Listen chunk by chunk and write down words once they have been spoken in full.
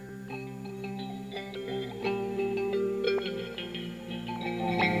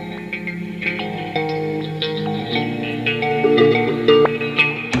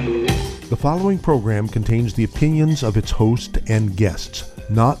following program contains the opinions of its host and guests,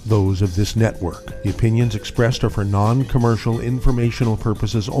 not those of this network. The opinions expressed are for non-commercial informational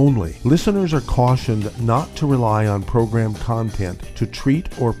purposes only. Listeners are cautioned not to rely on program content to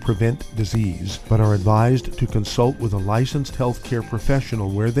treat or prevent disease, but are advised to consult with a licensed healthcare professional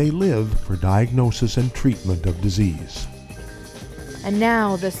where they live for diagnosis and treatment of disease. And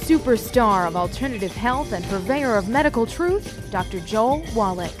now, the superstar of alternative health and purveyor of medical truth, Dr. Joel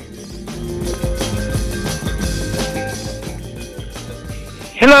Wallach.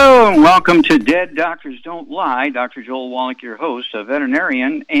 Hello, and welcome to Dead Doctors Don't Lie. Dr. Joel Wallach, your host, a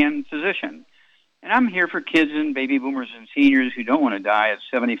veterinarian and physician. And I'm here for kids and baby boomers and seniors who don't want to die at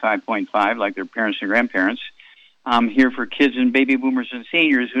 75.5 like their parents and grandparents. I'm here for kids and baby boomers and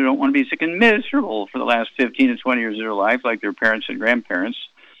seniors who don't want to be sick and miserable for the last 15 to 20 years of their life like their parents and grandparents.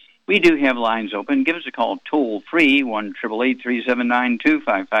 We do have lines open. Give us a call toll-free,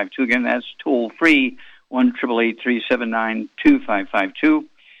 1-888-379-2552. Again, that's toll-free, 1-888-379-2552.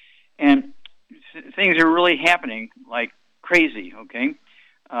 And things are really happening like crazy, okay?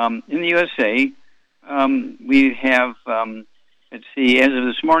 In the USA, we have... let's see, as of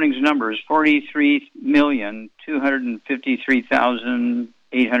this morning's numbers,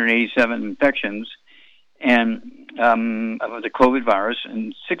 43,253,887 infections and of the COVID virus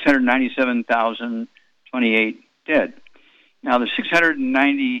and 697,028 dead. Now, the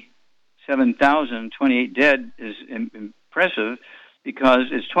 697,028 dead is impressive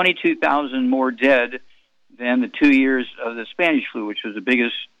because it's 22,000 more dead than the 2 years of the Spanish flu, which was the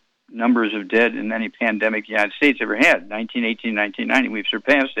biggest numbers of dead in any pandemic the United States ever had, 1918, 1990. We've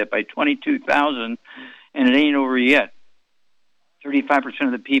surpassed that by 22,000, and it ain't over yet. 35%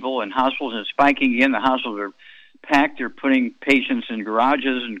 of the people in hospitals, and it's spiking again. The hospitals are packed. They're putting patients in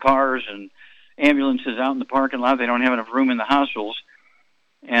garages and cars and ambulances out in the parking lot. They don't have enough room in the hospitals.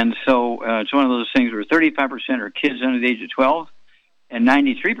 And so it's one of those things where 35% are kids under the age of 12, and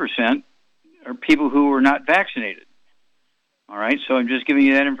 93% are people who are not vaccinated. All right, so I'm just giving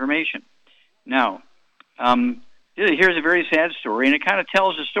you that information. Now, here's a very sad story, and it kind of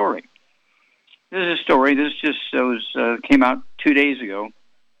tells a story. This is a story. This just came out 2 days ago.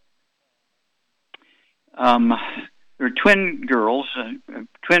 There are twin girls,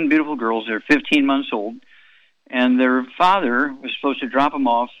 twin beautiful girls. They're 15 months old, and their father was supposed to drop them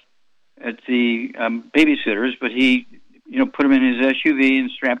off at the babysitter's, but he, put them in his SUV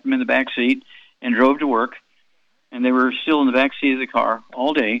and strapped them in the back seat and drove to work. And they were still in the back seat of the car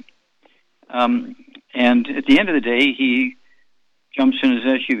all day. And at the end of the day, he jumps in his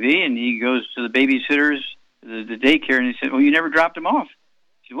SUV and he goes to the babysitter's, the daycare, and he said, "Well, you never dropped them off."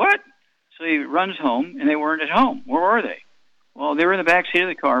 He said, "What?" So he runs home, and they weren't at home. Where were they? Well, they were in the back seat of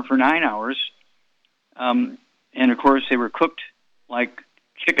the car for 9 hours. And, of course, they were cooked like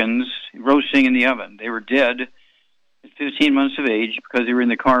chickens, roasting in the oven. They were dead at 15 months of age because they were in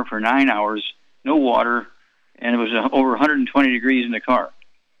the car for 9 hours, no water, and it was over 120 degrees in the car.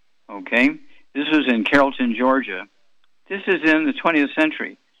 Okay? This was in Carrollton, Georgia. This is in the 20th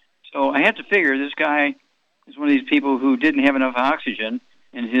century. So I had to figure this guy is one of these people who didn't have enough oxygen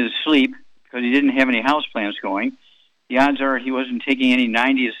in his sleep because he didn't have any houseplants going. The odds are he wasn't taking any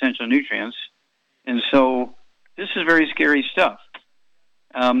 90 essential nutrients. And so this is very scary stuff.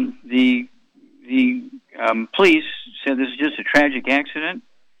 The police said this is just a tragic accident.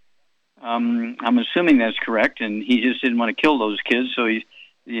 I'm assuming that's correct, and he just didn't want to kill those kids, so you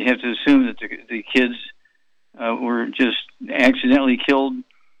have to assume that the kids were just accidentally killed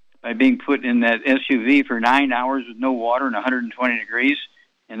by being put in that SUV for 9 hours with no water and 120 degrees,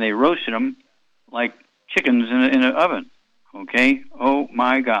 and they roasted them like chickens in an oven. Okay? Oh,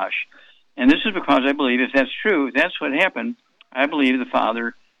 my gosh. And this is because I believe, if that's true, if that's what happened, I believe the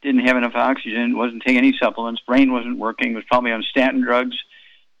father didn't have enough oxygen, wasn't taking any supplements, brain wasn't working, was probably on statin drugs,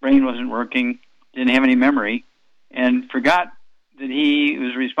 brain wasn't working, didn't have any memory, and forgot that he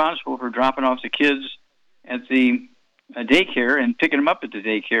was responsible for dropping off the kids at the daycare and picking them up at the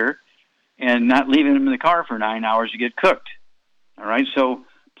daycare and not leaving them in the car for 9 hours to get cooked. All right, so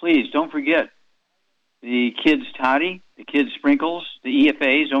please don't forget the kids' toddy, the kids' sprinkles, the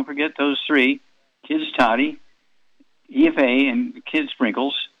EFAs. Don't forget those three: kids' toddy, EFA, and kids'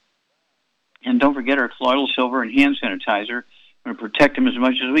 sprinkles. And don't forget our colloidal silver and hand sanitizer. We're going to protect them as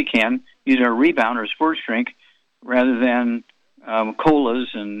much as we can. Use our Rebound or sports drink rather than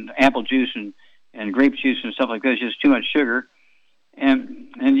colas and apple juice and grape juice and stuff like that. It's just too much sugar. And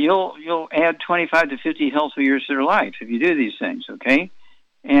you'll add 25 to 50 healthy years to their life if you do these things, okay?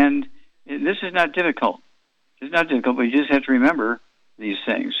 And this is not difficult. It's not difficult, but you just have to remember these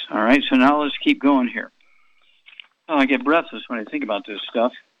things, all right? So now let's keep going here. Oh, I get breathless when I think about this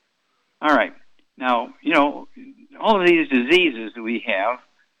stuff. All right. Now, all of these diseases that we have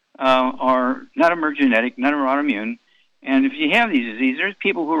are none of them are genetic, none of them are autoimmune. And if you have these diseases, there's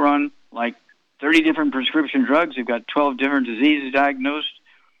people who are on like 30 different prescription drugs. They've got 12 different diseases diagnosed,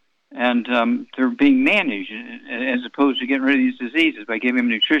 and they're being managed as opposed to getting rid of these diseases by giving them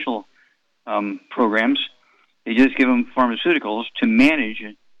nutritional programs. They just give them pharmaceuticals to manage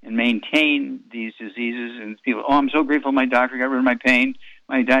and maintain these diseases. And people, I'm so grateful my doctor got rid of my pain,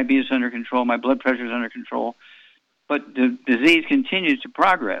 my diabetes is under control, my blood pressure is under control. But the disease continues to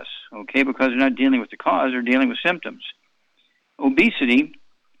progress, okay, because they're not dealing with the cause, they're dealing with symptoms. Obesity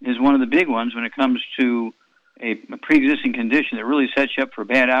is one of the big ones when it comes to a pre-existing condition that really sets you up for a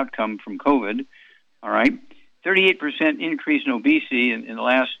bad outcome from COVID, all right? 38% increase in obesity in the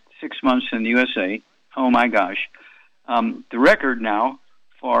last 6 months in the USA. Oh, my gosh. The record now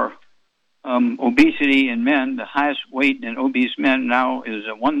for obesity in men, the highest weight in obese men now is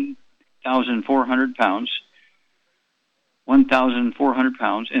 1,400 pounds. 1,400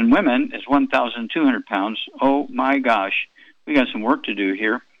 pounds. In women, is 1,200 pounds. Oh, my gosh. We got some work to do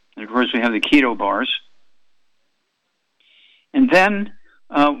here. And, of course, we have the keto bars. And then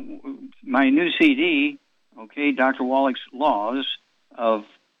my new CD, okay, Dr. Wallach's Laws of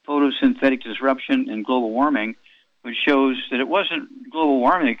Photosynthetic Disruption and Global Warming, which shows that it wasn't global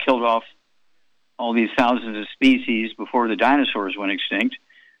warming that killed off all these thousands of species before the dinosaurs went extinct.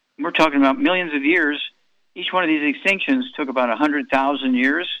 And we're talking about millions of years. Each one of these extinctions took about 100,000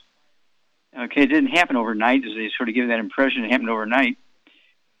 years. Okay, it didn't happen overnight, as they sort of give that impression it happened overnight.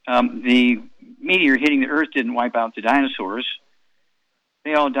 The meteor hitting the Earth didn't wipe out the dinosaurs.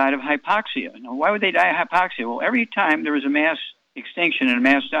 They all died of hypoxia. Now, why would they die of hypoxia? Well, every time there was a mass extinction and a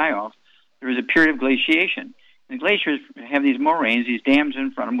mass die-off, there was a period of glaciation. And the glaciers have these moraines, these dams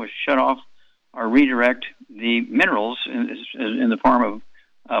in front of them, which shut off or redirect the minerals in the form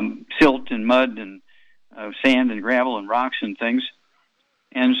of silt and mud and sand and gravel and rocks and things.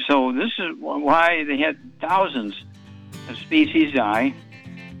 And so this is why they had thousands of species die,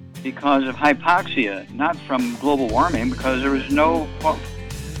 because of hypoxia, not from global warming, because there was no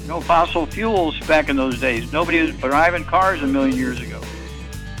fossil fuels back in those days. Nobody was driving cars a million years ago.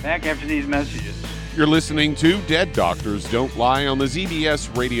 Back after these messages. You're listening to Dead Doctors Don't Lie on the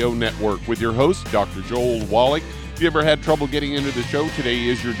ZBS Radio Network with your host, Dr. Joel Wallach. If you ever had trouble getting into the show, today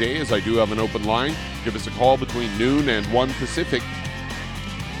is your day, as I do have an open line. Give us a call between noon and 1 Pacific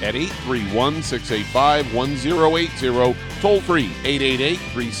at 831-685-1080, toll free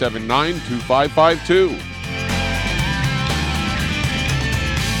 888-379-2552.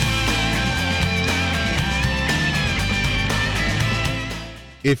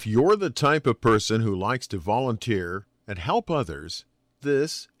 If you're the type of person who likes to volunteer and help others,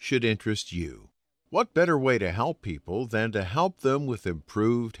 this should interest you. What better way to help people than to help them with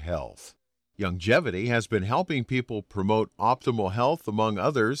improved health? Youngevity has been helping people promote optimal health, among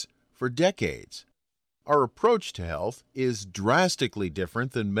others, for decades. Our approach to health is drastically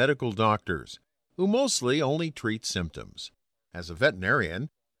different than medical doctors, who mostly only treat symptoms. As a veterinarian,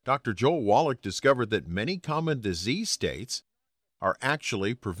 Dr. Joel Wallach discovered that many common disease states are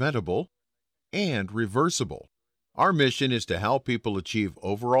actually preventable and reversible. Our mission is to help people achieve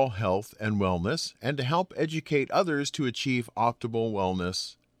overall health and wellness, and to help educate others to achieve optimal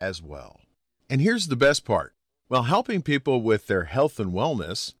wellness as well. And here's the best part. While helping people with their health and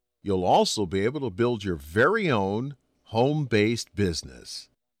wellness, you'll also be able to build your very own home-based business.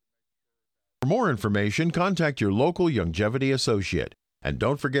 For more information, contact your local Youngevity associate. And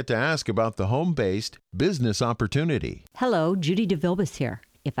don't forget to ask about the home-based business opportunity. Hello, Judy DeVilbiss here.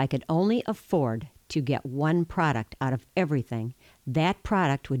 If I could only afford to get one product out of everything, that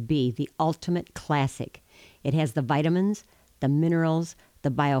product would be the Ultimate Classic. It has the vitamins, the minerals, the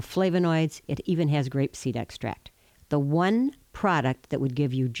bioflavonoids. It even has grapeseed extract. The one product that would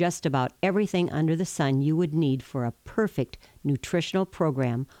give you just about everything under the sun you would need for a perfect nutritional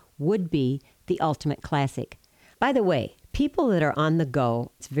program would be the Ultimate Classic. By the way, people that are on the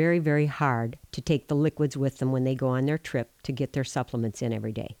go, it's very, very hard to take the liquids with them when they go on their trip to get their supplements in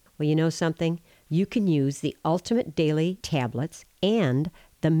every day. Well, you know something? You can use the Ultimate Daily Tablets and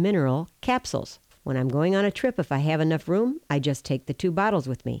the Mineral Capsules. When I'm going on a trip, if I have enough room, I just take the 2 bottles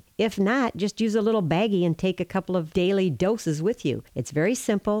with me. If not, just use a little baggie and take a couple of daily doses with you. It's very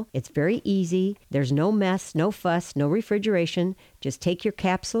simple. It's very easy. There's no mess, no fuss, no refrigeration. Just take your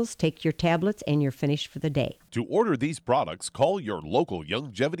capsules, take your tablets, and you're finished for the day. To order these products, call your local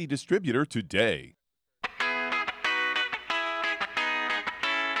Youngevity distributor today.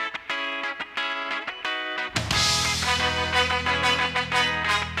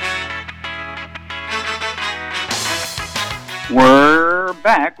 We're back.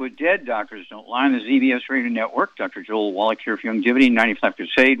 back with Dead Doctors Don't Lie on the ZBS Radio Network. Dr. Joel Wallach here for Longevity 95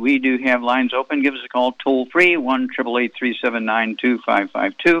 Crusade. We do have lines open. Give us a call toll-free,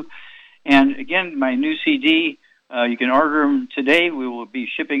 1-888-379-2552. And again, my new CD, you can order them today. We will be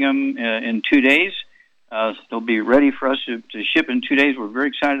shipping them in 2 days. They'll be ready for us to ship in 2 days. We're very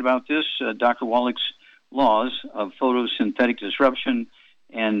excited about this. Dr. Wallach's Laws of Photosynthetic Disruption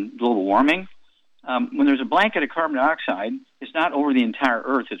and Global Warming. When there's a blanket of carbon dioxide, it's not over the entire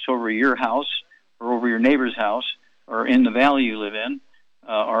Earth. It's over your house or over your neighbor's house or in the valley you live in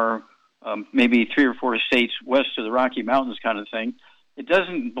or maybe 3 or 4 states west of the Rocky Mountains kind of thing. It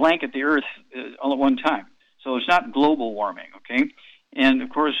doesn't blanket the Earth all at one time. So it's not global warming, okay? And, of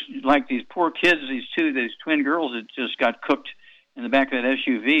course, like these poor kids, these twin girls that just got cooked in the back of that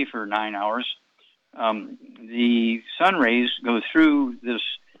SUV for 9 hours, the sun rays go through this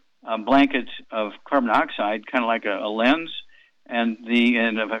blanket of carbon dioxide, kind of like a lens, and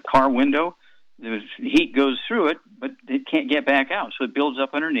of a car window. The heat goes through it, but it can't get back out, so it builds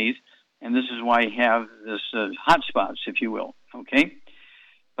up underneath, and this is why you have this hot spots, if you will, okay?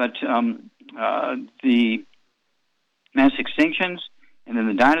 But the mass extinctions, and then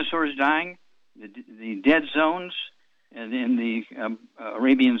the dinosaurs dying, the dead zones in the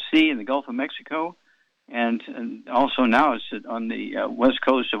Arabian Sea and the Gulf of Mexico, and also now it's on the west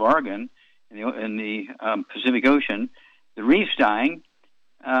coast of Oregon in the Pacific Ocean, the reefs dying,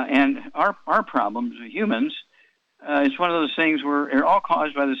 and our problems, humans, it's one of those things where they're all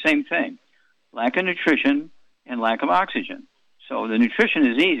caused by the same thing, lack of nutrition and lack of oxygen. So the nutrition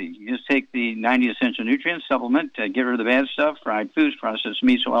is easy. You just take the 90 essential nutrients supplement, get rid of the bad stuff, fried foods, processed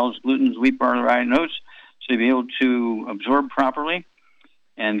meats, oils, glutens, wheat, barley, rye, and oats, so you'll be able to absorb properly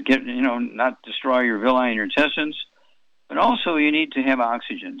and get, not destroy your villi and your intestines. But also you need to have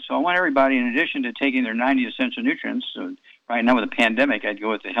oxygen. So I want everybody, in addition to taking their 90 essential nutrients, so right now with the pandemic, I'd go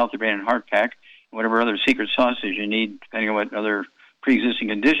with the Healthy Brain and Heart Pack, whatever other secret sauces you need, depending on what other pre-existing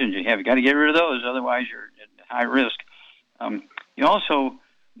conditions you have. You got to get rid of those, otherwise you're at high risk. You also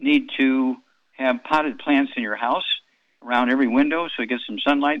need to have potted plants in your house around every window so it gets some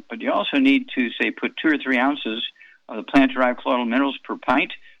sunlight, but you also need to, say, put 2 or 3 ounces of the plant-derived colloidal minerals per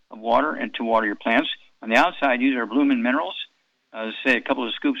pint of water and to water your plants. On the outside, use our Bloomin' Minerals, say a couple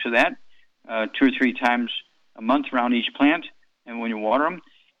of scoops of that 2 or 3 times a month around each plant, and when you water them,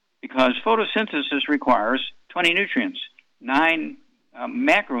 because photosynthesis requires 20 nutrients, 9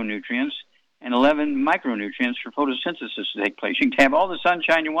 macronutrients, and 11 micronutrients for photosynthesis to take place. You can have all the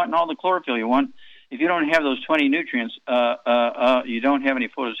sunshine you want and all the chlorophyll you want. If you don't have those 20 nutrients, you don't have any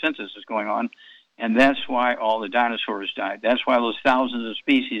photosynthesis going on, and that's why all the dinosaurs died. That's why those thousands of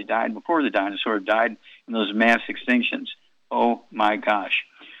species died before the dinosaurs died in those mass extinctions. Oh, my gosh.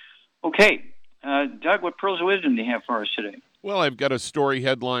 Okay, Doug, what pearls of wisdom do you have for us today? Well, I've got a story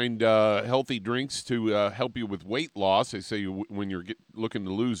headlined, Healthy Drinks to Help You with Weight Loss. They say when you're looking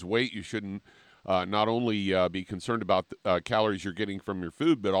to lose weight, you shouldn't not only be concerned about the calories you're getting from your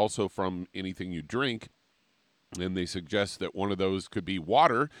food, but also from anything you drink. And they suggest that one of those could be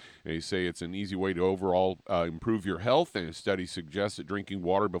water. They say it's an easy way to overall improve your health. And a study suggests that drinking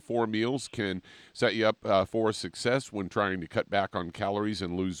water before meals can set you up for success when trying to cut back on calories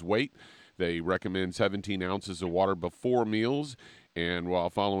and lose weight. They recommend 17 ounces of water before meals, and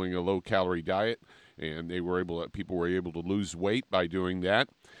while following a low-calorie diet, and people were able to lose weight by doing that.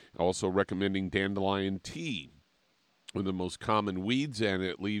 Also recommending dandelion tea, one of the most common weeds, and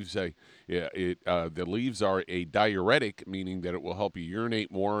the leaves are a diuretic, meaning that it will help you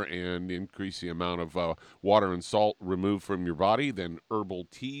urinate more and increase the amount of water and salt removed from your body than herbal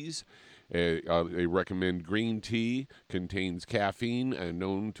teas. They recommend green tea, contains caffeine and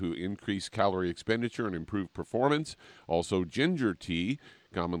known to increase calorie expenditure and improve performance. Also ginger tea,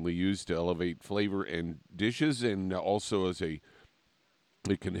 commonly used to elevate flavor in dishes, and also it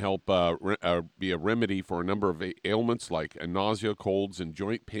can help be a remedy for a number of ailments like nausea, colds, and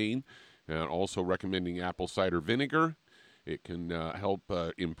joint pain. Also recommending apple cider vinegar. It can help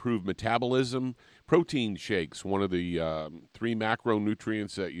improve metabolism. Protein shakes, one of the 3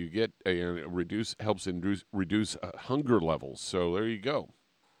 macronutrients that you get, and helps reduce hunger levels. So there you go.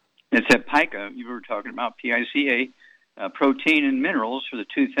 It's that pica you were talking about, PICA, protein and minerals are the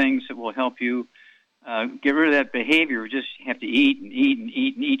 2 things that will help you get rid of that behavior. You just have to eat and eat and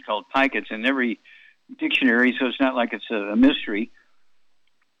eat and eat, called pica. It's in every dictionary, so it's not like it's a mystery.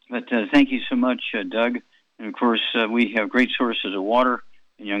 But thank you so much, Doug. And, of course, we have great sources of water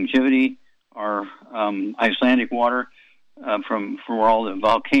in Longevity, our Icelandic water from where all the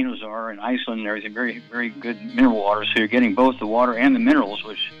volcanoes are in Iceland and everything, very, very good mineral water. So you're getting both the water and the minerals,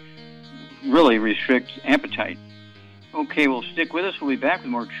 which really restrict appetite. Okay, well, stick with us. We'll be back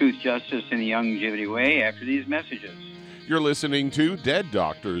with more Truth, Justice, and the Youngevity Way after these messages. You're listening to Dead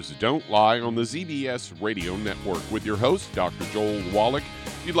Doctors Don't Lie on the ZBS Radio Network with your host, Dr. Joel Wallach.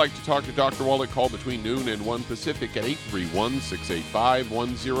 If you'd like to talk to Dr. Wallach, call between noon and 1 Pacific at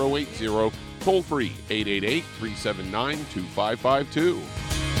 831-685-1080. Toll free, 888-379-2552.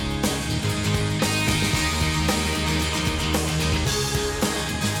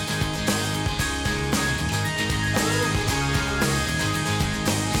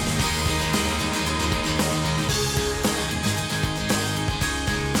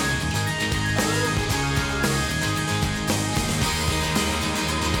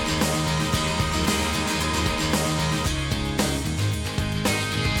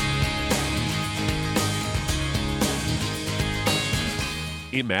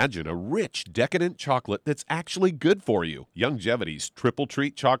 Imagine a rich, decadent chocolate that's actually good for you. Youngevity's Triple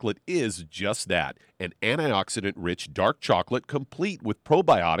Treat chocolate is just that, an antioxidant-rich dark chocolate complete with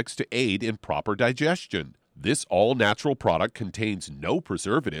probiotics to aid in proper digestion. This all-natural product contains no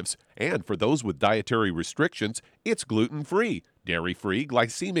preservatives, and for those with dietary restrictions, it's gluten-free, dairy-free,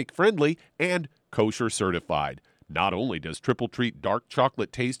 glycemic-friendly, and kosher certified. Not only does Triple Treat dark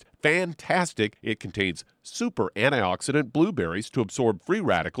chocolate taste fantastic, it contains super antioxidant blueberries to absorb free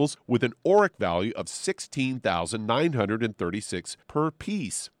radicals with an ORAC value of 16,936 per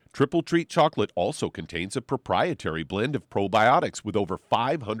piece. Triple Treat chocolate also contains a proprietary blend of probiotics with over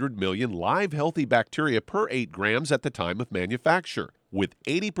 500 million live healthy bacteria per 8 grams at the time of manufacture, with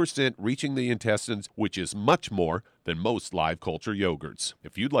 80% reaching the intestines, which is much more than most live culture yogurts.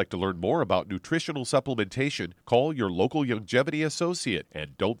 If you'd like to learn more about nutritional supplementation, call your local Youngevity associate,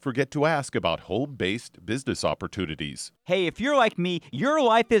 and don't forget to ask about home-based business opportunities. Hey, if you're like me, your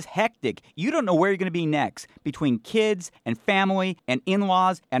life is hectic. You don't know where you're going to be next. Between kids and family and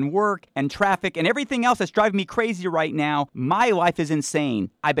in-laws and work and traffic and everything else that's driving me crazy right now, my life is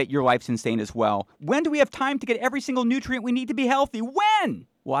insane. I bet your life's insane as well. When do we have time to get every single nutrient we need to be healthy? When?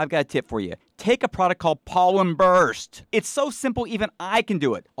 Well, I've got a tip for you. Take a product called Pollen Burst. It's so simple, even I can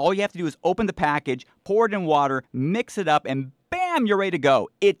do it. All you have to do is open the package, pour it in water, mix it up, and bam, you're ready to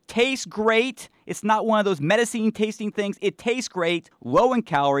go. It tastes great. It's not one of those medicine-tasting things. It tastes great, low in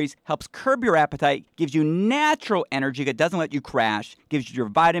calories, helps curb your appetite, gives you natural energy that doesn't let you crash, gives you your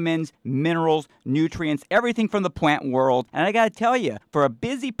vitamins, minerals, nutrients, everything from the plant world. And I got to tell you, for a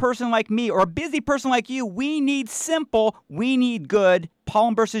busy person like me or a busy person like you, we need simple, we need good.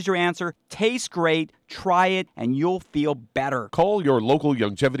 Pollen Burst is your answer. Tastes great. Try it, and you'll feel better. Call your local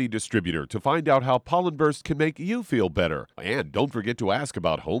Youngevity distributor to find out how Pollen Burst can make you feel better. And don't forget to ask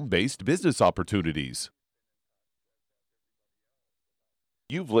about home-based business opportunities.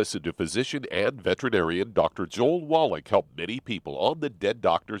 You've listened to physician and veterinarian Dr. Joel Wallach help many people on the Dead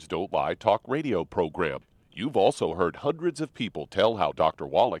Doctors Don't Lie talk radio program. You've also heard hundreds of people tell how Dr.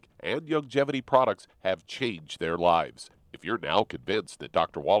 Wallach and Youngevity products have changed their lives. If you're now convinced that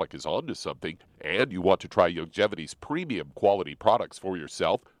Dr. Wallach is onto something and you want to try Youngevity's premium quality products for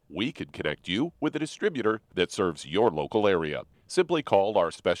yourself, we can connect you with a distributor that serves your local area. Simply call our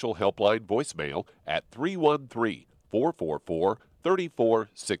special helpline voicemail at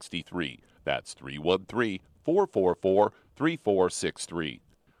 313-444-3463. That's 313-444-3463.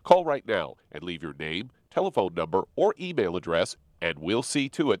 Call right now and leave your name, telephone number, or email address, and we'll see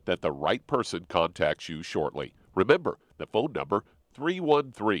to it that the right person contacts you shortly. Remember, the phone number,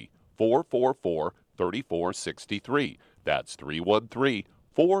 313-444-3463. That's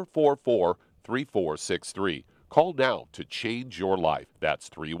 313-444-3463. Call now to change your life. That's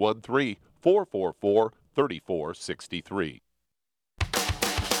 313-444-3463.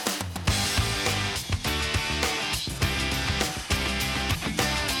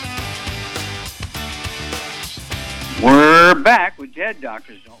 We're back with Dead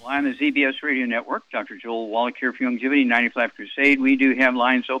Doctors Don't Lie on the ZBS Radio Network. Dr. Joel Wallach here for Youngevity, 95 Crusade. We do have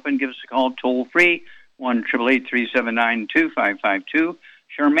lines open. Give us a call toll-free, 1-888-379-2552.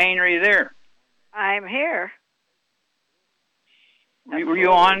 Charmaine, are you there? I'm here. Were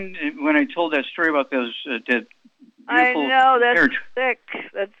you on when I told that story about those that I know, that's sick.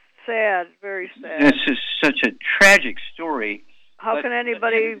 That's sad, very sad. This is such a tragic story. How can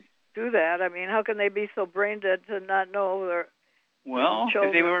anybody do that? I mean, how can they be so brain dead to not know their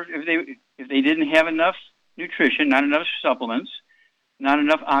children? if they didn't have enough nutrition, not enough supplements, not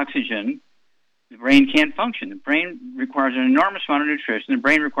enough oxygen, the brain can't function. The brain requires an enormous amount of nutrition. The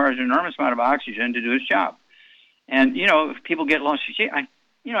brain requires an enormous amount of oxygen to do its job. And if people get lost, I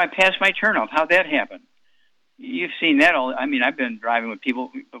passed my turnoff. How'd that happen? You've seen that all. I mean, I've been driving with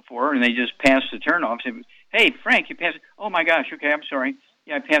people before, and they just pass the turnoff. Say, "Hey, Frank, you passed." Oh my gosh, okay, I'm sorry.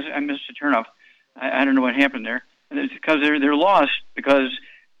 Yeah, I missed the turnoff. I don't know what happened there. And it's because they're lost because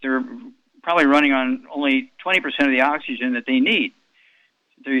they're probably running on only 20% of the oxygen that they need.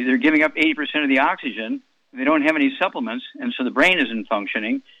 They're giving up 80% of the oxygen. They don't have any supplements, and so the brain isn't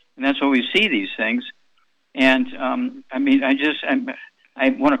functioning, and that's why we see these things. And I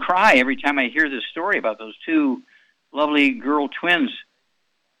want to cry every time I hear this story about those two lovely girl twins.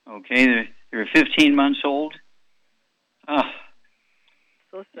 Okay, they're 15 months old. So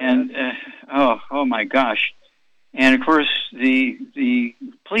sad. And oh my gosh! And of course, the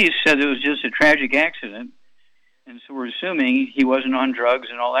police said it was just a tragic accident, and so we're assuming he wasn't on drugs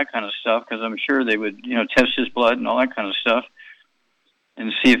and all that kind of stuff, because I'm sure they would, test his blood and all that kind of stuff,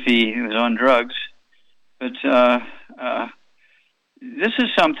 and see if he was on drugs. But this is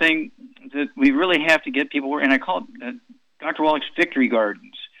something that we really have to get people, and I call it Dr. Wallach's Victory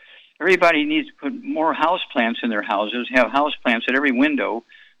Gardens. Everybody needs to put more house plants in their houses, have house plants at every window,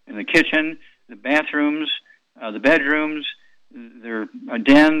 in the kitchen, the bathrooms, the bedrooms, their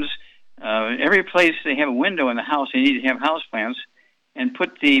dens. Every place they have a window in the house, they need to have house plants, and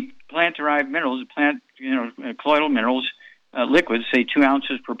put the plant-derived minerals, colloidal minerals, liquids, say 2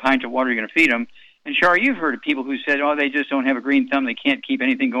 ounces per pint of water you're going to feed them. And Shar, you've heard of people who said, they just don't have a green thumb, they can't keep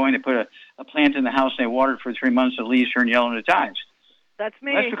anything going. They put a plant in the house and they water it for 3 months, the leaves turn yellow and it dies. That's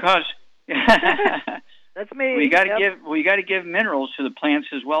me. That's because that's me. We got to give minerals to the plants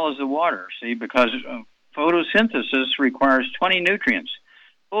as well as the water. See, because photosynthesis requires 20 nutrients.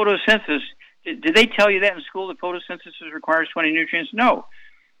 Photosynthesis. Did they tell you that in school, that photosynthesis requires 20 nutrients? No.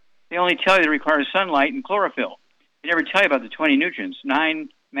 They only tell you it requires sunlight and chlorophyll. They never tell you about the 20 nutrients, 9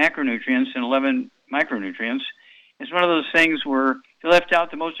 macronutrients and 11 micronutrients. It's one of those things where they left out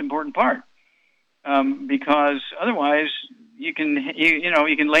the most important part, because otherwise you can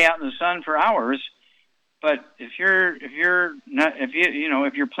lay out in the sun for hours, but if your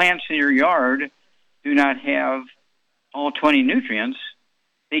plants in your yard do not have all 20 nutrients,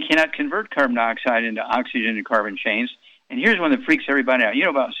 they cannot convert carbon dioxide into oxygen and carbon chains. And here's one that freaks everybody out. You know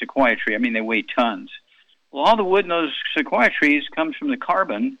about sequoia tree. I mean, they weigh tons. Well, all the wood in those sequoia trees comes from the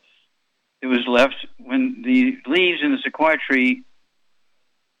carbon that was left when the leaves in the sequoia tree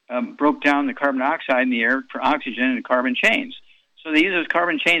broke down the carbon dioxide in the air for oxygen and carbon chains. So they use those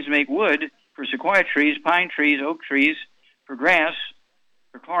carbon chains to make wood for sequoia trees, pine trees, oak trees, for grass,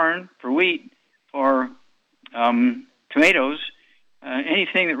 for corn, for wheat, for tomatoes,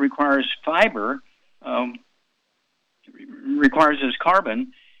 anything that requires fiber requires this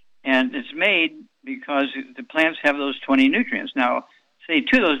carbon, and it's made because the plants have those 20 nutrients. Now, say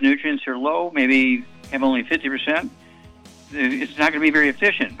 2 of those nutrients are low, maybe have only 50%, it's not going to be very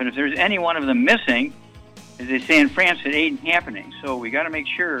efficient. But if there's any one of them missing, as they say in France, it ain't happening. So we got to make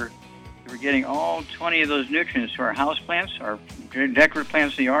sure that we're getting all 20 of those nutrients to our house plants, our decorative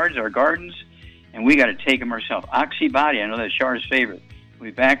plants in the yards, our gardens, and we got to take them ourselves. Oxybody, I know that's Char's favorite.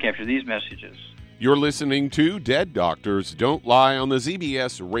 We'll be back after these messages. You're listening to Dead Doctors Don't Lie on the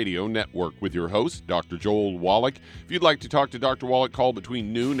ZBS Radio Network with your host, Dr. Joel Wallach. If you'd like to talk to Dr. Wallach, call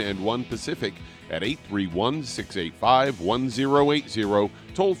between noon and 1 Pacific at 831-685-1080,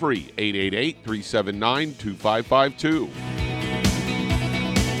 toll free 888-379-2552.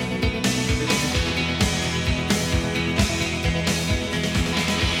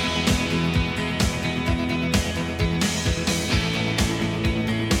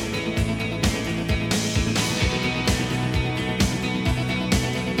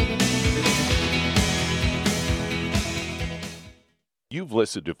 You've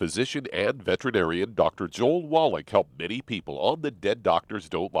listened to physician and veterinarian Dr. Joel Wallach help many people on the Dead Doctors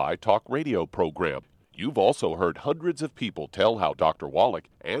Don't Lie talk radio program. You've also heard hundreds of people tell how Dr. Wallach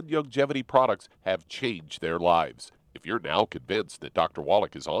and Youngevity products have changed their lives. If you're now convinced that Dr.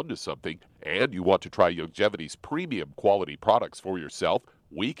 Wallach is onto something and you want to try Youngevity's premium quality products for yourself,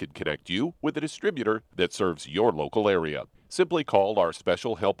 we can connect you with a distributor that serves your local area. Simply call our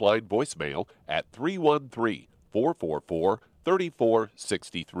special helpline voicemail at 313-444-3463.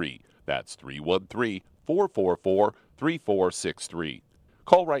 That's 313-444-3463.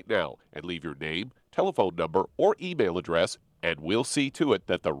 Call right now and leave your name, telephone number, or email address, and we'll see to it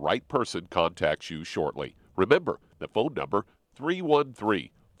that the right person contacts you shortly. Remember, the phone number,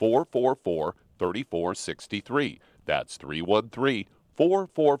 313-444-3463. That's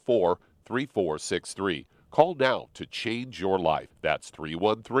 313-444-3463. Call now to change your life. That's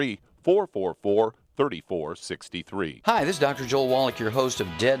 313-444-3463. Hi, this is Dr. Joel Wallach, your host of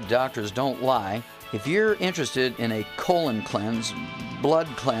Dead Doctors Don't Lie. If you're interested in a colon cleanse, blood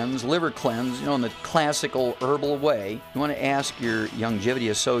cleanse, liver cleanse, in the classical herbal way, you want to ask your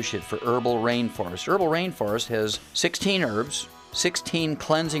Youngevity associate for Herbal Rainforest. Herbal Rainforest has 16 herbs, 16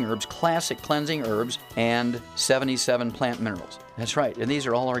 cleansing herbs, classic cleansing herbs, and 77 plant minerals. That's right, and these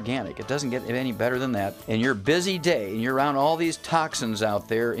are all organic. It doesn't get any better than that. In your busy day, and you're around all these toxins out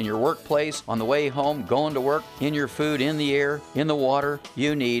there in your workplace, on the way home, going to work, in your food, in the air, in the water,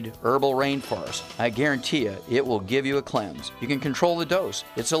 you need Herbal Rainforest. I guarantee you, it will give you a cleanse. You can control the dose.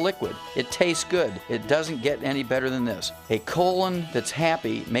 It's a liquid. It tastes good. It doesn't get any better than this. A colon that's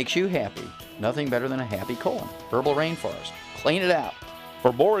happy makes you happy. Nothing better than a happy colon. Herbal Rainforest. Clean it out.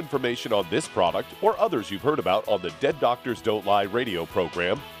 For more information on this product or others you've heard about on the Dead Doctors Don't Lie radio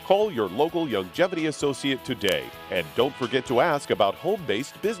program, call your local Youngevity associate today. And don't forget to ask about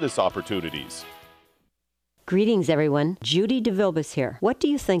home-based business opportunities. Greetings, everyone. Judy DeVilbus here. What do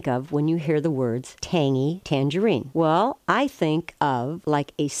you think of when you hear the words tangy tangerine? Well, I think of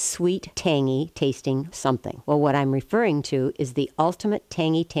like a sweet, tangy tasting something. Well, what I'm referring to is the Ultimate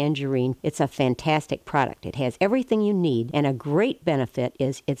Tangy Tangerine. It's a fantastic product. It has everything you need, and a great benefit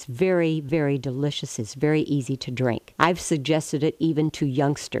is it's very, very delicious. It's very easy to drink. I've suggested it even to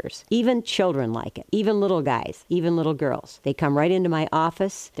youngsters. Even children like it. Even little guys. Even little girls. They come right into my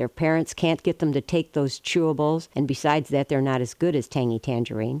office. Their parents can't get them to take those chewable, and besides that, they're not as good as Tangy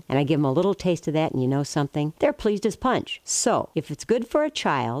Tangerine. And I give them a little taste of that, and you know something? They're pleased as punch. So, if it's good for a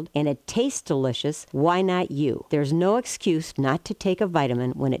child and it tastes delicious, why not you? There's no excuse not to take a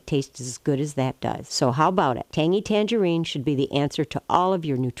vitamin when it tastes as good as that does. So how about it? Tangy Tangerine should be the answer to all of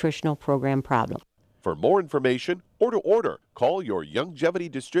your nutritional program problems. For more information or to order, call your Youngevity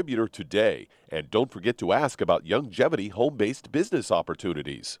distributor today. And don't forget to ask about Youngevity home-based business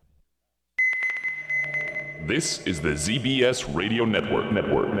opportunities. This is the ZBS Radio Network.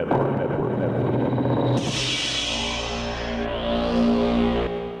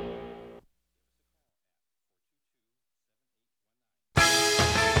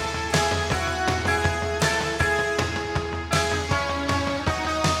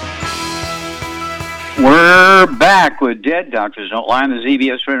 We're back with Dead Doctors Don't Lie on the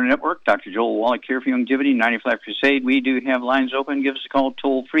ZBS Radio Network. Dr. Joel Wallach here for Youngevity, 95 Crusade. We do have lines open. Give us a call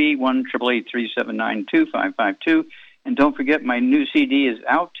toll-free, 1-888-379-2552. And don't forget, my new CD is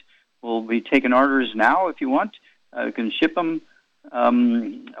out. We'll be taking orders now if you want. You can ship them.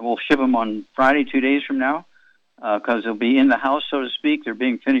 We'll ship them on Friday, 2 days from now, because they'll be in the house, so to speak. They're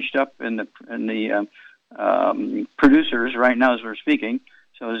being finished up in the producers right now as we're speaking.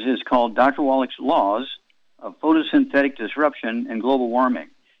 So this is called Dr. Wallach's Laws of Photosynthetic Disruption and Global Warming.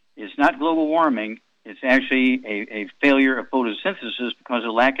 It's not global warming. It's actually a failure of photosynthesis because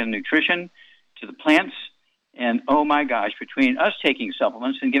of lack of nutrition to the plants. And, oh, my gosh, between us taking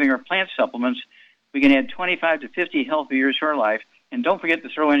supplements and giving our plants supplements, we can add 25 to 50 healthy years to our life. And don't forget to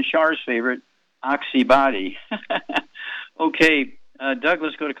throw in Char's favorite, Oxybody. Okay, Doug,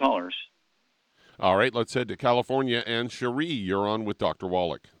 let's go to callers. All right, let's head to California. And Cherie, you're on with Dr.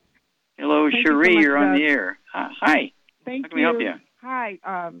 Wallach. Hello, Cherie, you're on the air. Hi. Thank you. How can we help you? Hi,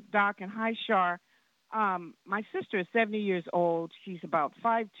 Doc, and hi, Char. My sister is 70 years old. She's about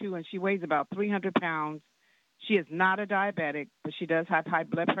 5'2", and she weighs about 300 pounds. She is not a diabetic, but she does have high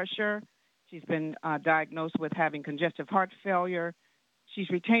blood pressure. She's been diagnosed with having congestive heart failure. She's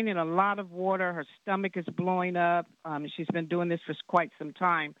retaining a lot of water. Her stomach is blowing up. She's been doing this for quite some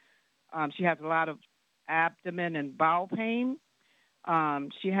time. She has a lot of abdomen and bowel pain.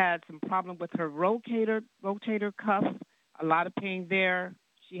 She had some problem with her rotator cuff, a lot of pain there.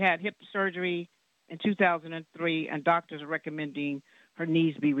 She had hip surgery in 2003, and doctors are recommending her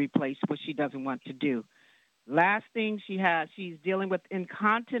knees be replaced, which she doesn't want to do. Last thing she's dealing with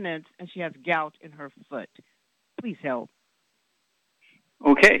incontinence, and she has gout in her foot. Please help.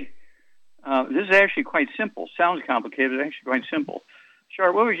 Okay. This is actually quite simple. Sounds complicated, but actually quite simple.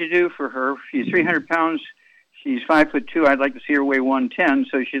 Char, what would you do for her? She's 300 pounds. She's 5'2". I'd like to see her weigh 110,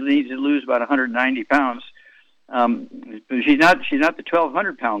 so she needs to lose about 190 pounds. But she's not the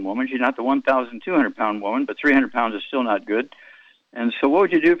 1,200-pound woman. She's not the 1,200-pound woman, but 300 pounds is still not good. And so what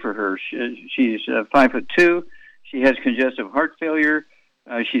would you do for her? She's 5'2". She has congestive heart failure.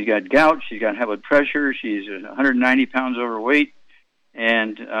 She's got gout. She's got high blood pressure. She's 190 pounds overweight.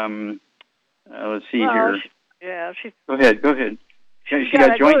 And let's see here. Go ahead. She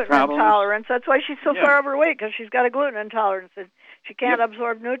got joint problems. Intolerance. That's why she's so far overweight, because she's got a gluten intolerance and she can't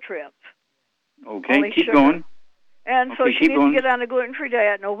absorb nutrients. Okay, keep going. And so she needs to get on a gluten-free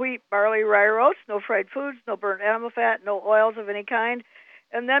diet. No wheat, barley, rye, or oats, no fried foods, no burnt animal fat, no oils of any kind.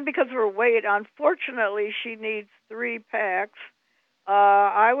 And then because of her weight, unfortunately, she needs 3 packs.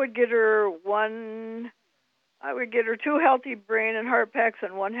 I would get her 2 healthy brain and heart packs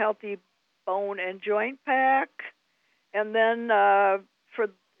and 1 healthy bone and joint pack. And then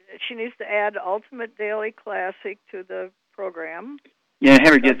she needs to add Ultimate Daily Classic to the program. Yeah,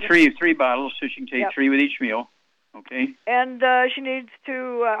 have her get three bottles so she can take 3 with each meal. Okay. And she needs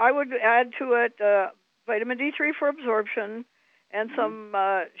to, I would add to it vitamin D3 for absorption and some,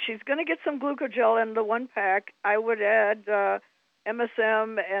 she's going to get some glucogel in the 1-pack. I would add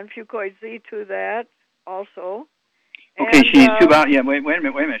MSM and Fucoid Z to that also. Okay, and, she needs 2 bottles. Yeah, wait a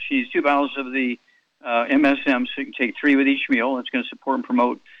minute. She needs 2 bottles of the MSM, so you can take 3 with each meal. It's going to support and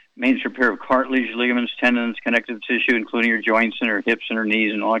promote maintenance repair of cartilage, ligaments, tendons, connective tissue, including her joints and her hips and her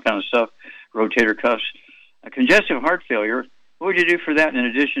knees and all that kind of stuff, rotator cuffs. Congestive heart failure, what would you do for that in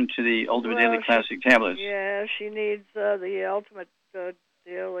addition to the Ultimate Daily Classic tablets? Yeah, she needs the Ultimate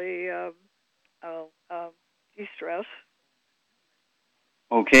Daily de-stress.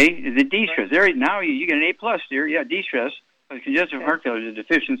 Okay, the de-stress. There, now you get an A+, dear. Yeah, de-stress. But congestive heart failure is a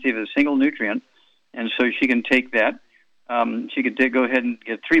deficiency of a single nutrient, and so she can take that. She could go ahead and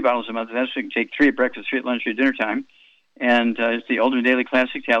get 3 bottles a month of that, so she can take 3 at breakfast, 3 at lunch, 3 at dinner time. And it's the Ultimate Daily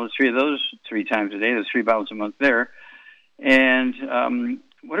Classic tablets, 3 of those 3 times a day. There's 3 bottles a month there. And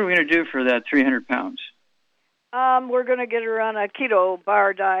what are we going to do for that 300 pounds? We're going to get her on a keto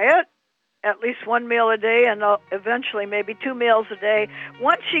bar diet, at least 1 meal a day, and eventually maybe 2 meals a day.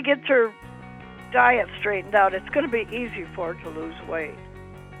 Once she gets her diet straightened out, it's going to be easy for her to lose weight.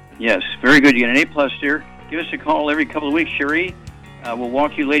 Yes, very good. You get an A+, dear. Give us a call every couple of weeks, Cherie. We'll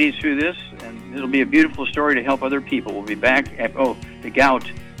walk you ladies through this, and it'll be a beautiful story to help other people. We'll be back at, the gout.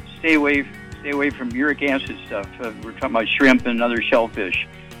 Stay away from uric acid stuff. We're talking about shrimp and other shellfish.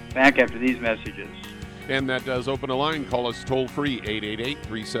 Back after these messages. And that does open a line. Call us toll-free,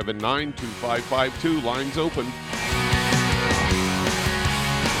 888-379-2552. Lines open.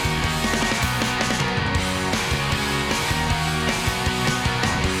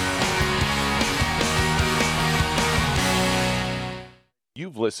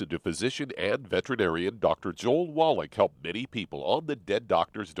 You've listened to physician and veterinarian Dr. Joel Wallach help many people on the Dead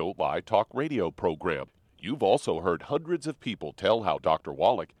Doctors Don't Lie talk radio program. You've also heard hundreds of people tell how Dr.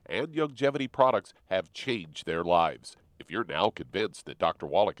 Wallach and Youngevity products have changed their lives. If you're now convinced that Dr.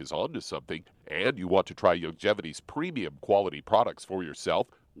 Wallach is onto something and you want to try Youngevity's premium quality products for yourself,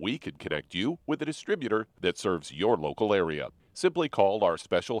 we can connect you with a distributor that serves your local area. Simply call our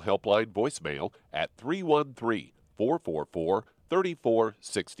special helpline voicemail at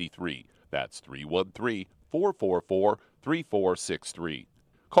 313-444-3463. That's 313-444-3463.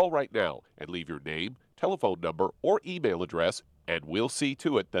 Call right now and leave your name, telephone number, or email address, and we'll see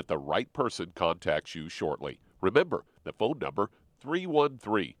to it that the right person contacts you shortly. Remember, the phone number,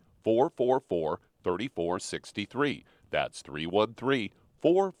 313-444-3463. That's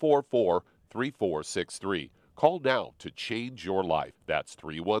 313-444-3463. Call now to change your life. That's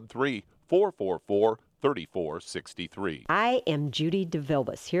 313-444-3463. 3463. I am Judy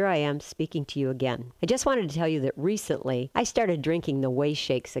DeVilbus. Here I am speaking to you again. I just wanted to tell you that recently I started drinking the Whey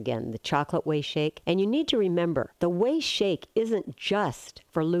Shakes again, the chocolate Whey Shake. And you need to remember, the Whey Shake isn't just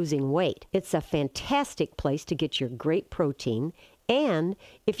for losing weight. It's a fantastic place to get your great protein. And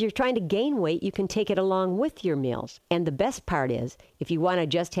if you're trying to gain weight, you can take it along with your meals. And the best part is, if you want to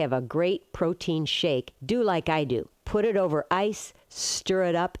just have a great protein shake, do like I do. Put it over ice, stir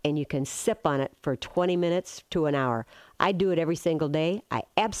it up, and you can sip on it for 20 minutes to an hour. I do it every single day. I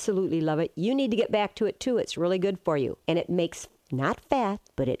absolutely love it. You need to get back to it too. It's really good for you. And it makes not fat,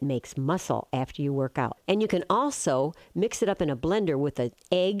 but it makes muscle after you work out. And you can also mix it up in a blender with an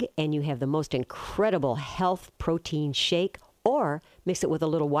egg, and you have the most incredible health protein shake. Or mix it with a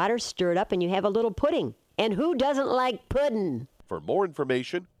little water, stir it up, and you have a little pudding. And who doesn't like pudding? For more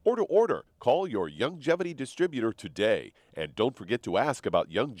information or to order, call your Youngevity distributor today. And don't forget to ask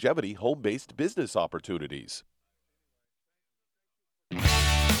about Youngevity home-based business opportunities.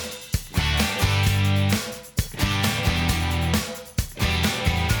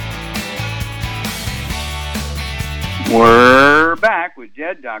 We're back with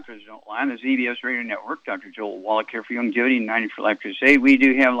Dead Doctors Don't Lie on the ZBS Radio Network. Dr. Joel Wallach here for Youngevity 90 for Life Crusade. We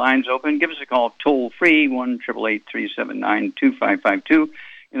do have lines open. Give us a call toll-free, 1-888-379-2552.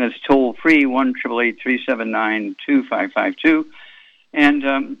 And that's toll-free, 1-888-379-2552. And,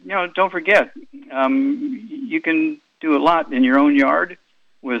 don't forget, you can do a lot in your own yard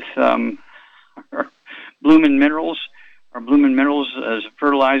with Bloomin' Minerals, or Bloomin' Minerals as a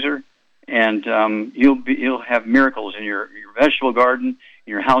fertilizer. And you'll have miracles in your vegetable garden,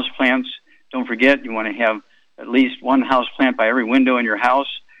 in your house plants. Don't forget, you want to have at least one house plant by every window in your house.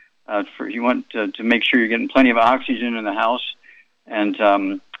 You want to make sure you're getting plenty of oxygen in the house, and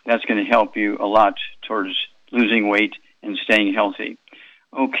that's going to help you a lot towards losing weight and staying healthy.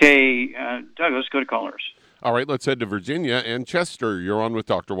 Okay, Doug, let's go to callers. All right, let's head to Virginia. And Chester, you're on with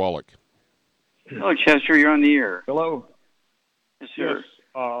Dr. Wallach. Hello, Chester. You're on the air. Hello. Yes, sir. Yes.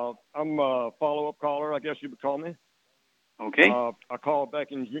 I'm a follow-up caller, I guess you would call me. Okay. I called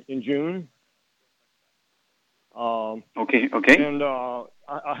back in June. Okay. And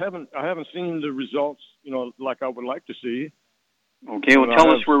I haven't seen the results, like I would like to see. Okay. Well,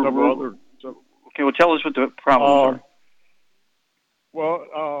 tell us tell us what the problems are.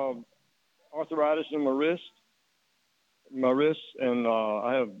 Well, arthritis in my wrists, and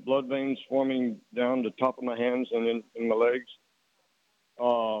I have blood veins forming down the top of my hands and in my legs.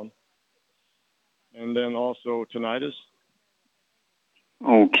 And then also tinnitus.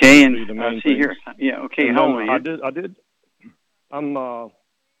 Okay, and see here. Yeah, okay. And how old are you? I did. I'm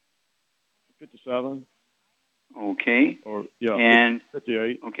 57. Okay. And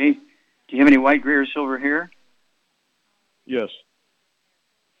 58. Okay. Do you have any white, gray, or silver hair? Yes.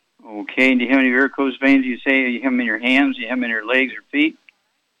 Okay. And do you have any varicose veins? You say you have them in your hands? You have them in your legs or feet?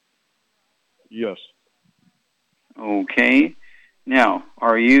 Yes. Okay. Now,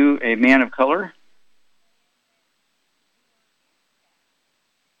 are you a man of color?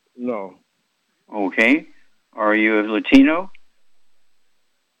 No. Okay. Are you a Latino?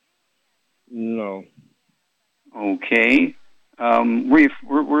 No. Okay. Where's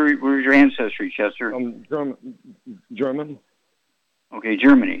your ancestry, Chester? German. Okay,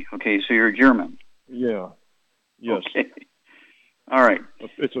 Germany. Okay, so you're German. Yeah. Yes. Okay. All right.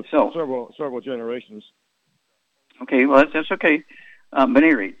 It's several generations. Okay, well, that's okay. But at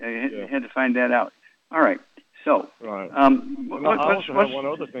any rate, I had to find that out. All right. So, right. I also have one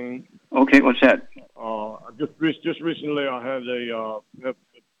other thing. Okay, what's that? Just recently, I had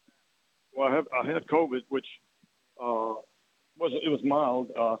I had COVID, which was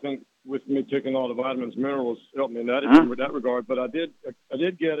mild. I think with me taking all the vitamins, minerals helped me in that regard. But I did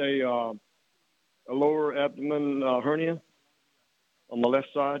get a lower abdomen hernia on my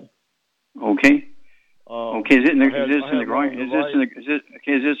left side. Okay. Okay, is this in the groin? Is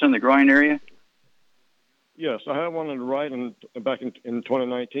this in the groin area? Yes, I had one on the right back in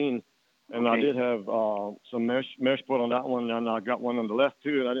 2019, and I did have some mesh put on that one, and I got one on the left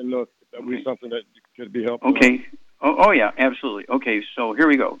too, and I didn't know if that would be something that could be helpful. Okay. Oh yeah, absolutely. Okay, so here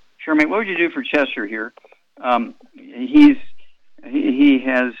we go. Charmaine, what would you do for Chester here? He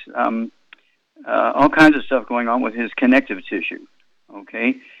has all kinds of stuff going on with his connective tissue.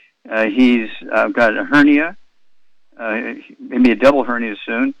 Okay, he's got a hernia, maybe a double hernia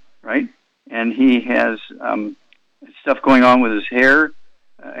soon, right? And he has stuff going on with his hair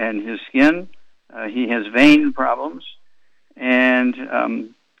and his skin. He has vein problems, and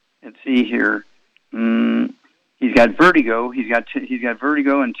let's see here. He's got vertigo. He's got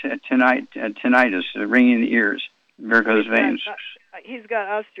vertigo and tinnitus, ringing in the ears, varicose veins. He's got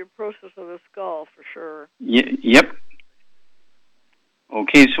osteoporosis of the skull for sure. Yep.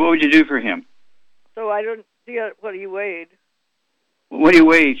 Okay, so what would you do for him? So I don't see what he weighed. What do you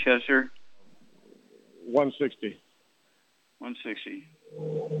weigh, Chester? 160. 160.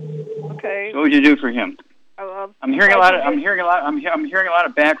 Okay. So what would you do for him? I'm hearing a lot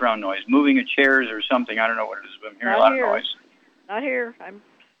of background noise, moving of chairs or something. I don't know what it is, but I'm hearing a lot of noise. Not here. I'm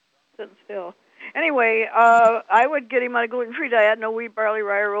sitting still. Anyway, I would get him on a gluten-free diet: no wheat, barley,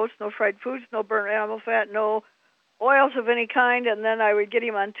 rye, or oats, no fried foods, no burnt animal fat, no oils of any kind, and then I would get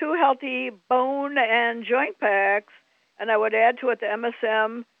him on 2 healthy bone and joint packs, and I would add to it the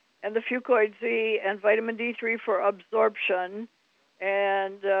MSM and the Fucoid Z and vitamin D3 for absorption,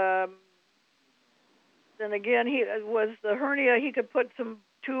 and then again, he was the hernia. He could put some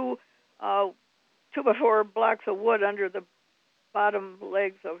 2 by 4 blocks of wood under the bottom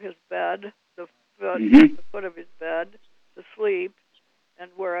legs of his bed, the foot of his bed, to sleep. And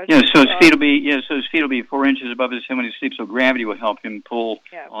where so his feet will be 4 inches above his head when he sleeps. So gravity will help him pull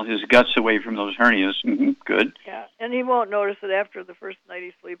all his guts away from those hernias. Mm-hmm. Good. Yeah, and he won't notice it after the first night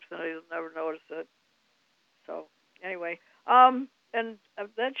he sleeps, and he'll never notice it. So anyway, and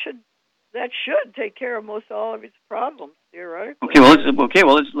that should take care of most all of his problems, theoretically. Okay,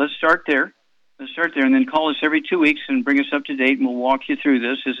 well, let's start there. Let's start there, and then call us every 2 weeks and bring us up to date, and we'll walk you through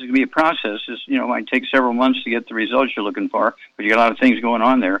this. This is going to be a process. This, might take several months to get the results you're looking for, but you got a lot of things going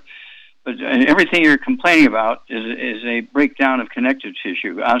on there. But everything you're complaining about is a breakdown of connective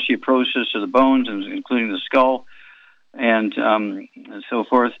tissue, osteoporosis of the bones, including the skull, and so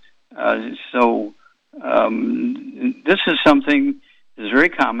forth. This is something that is very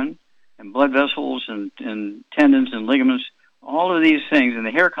common, and blood vessels and tendons and ligaments. All of these things, and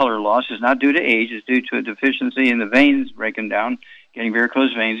the hair color loss is not due to age, it's due to a deficiency in the veins breaking down, getting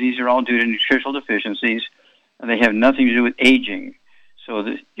varicose veins. These are all due to nutritional deficiencies, and they have nothing to do with aging. So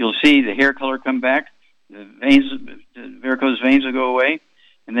you'll see the hair color come back, the varicose veins will go away,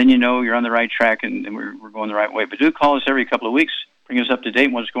 and then you're on the right track and we're going the right way. But do call us every couple of weeks, bring us up to date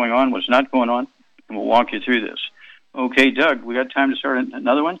on what's going on, what's not going on, and we'll walk you through this. Okay, Doug, we got time to start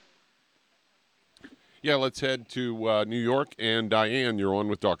another one? Yeah, let's head to New York. And Diane, you're on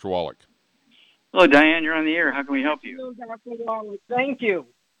with Dr. Wallach. Hello, Diane. You're on the air. How can we help you? Hello, Dr. Wallach. Thank you.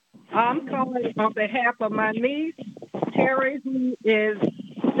 I'm calling on behalf of my niece, Terry, who is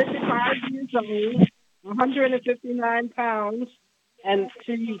 55 years old, 159 pounds, and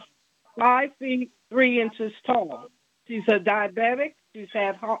she's 5 feet 3 inches tall. She's a diabetic. She's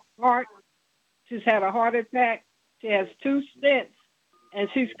had She's had a heart attack. She has 2 stents, and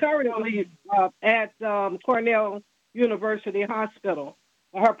she's currently at Cornell University Hospital.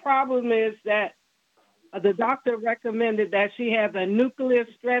 Her problem is that the doctor recommended that she have a nuclear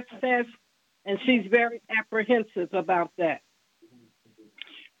stress test, and she's very apprehensive about that.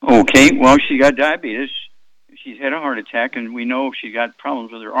 Okay, well, she got diabetes. She's had a heart attack, and we know she got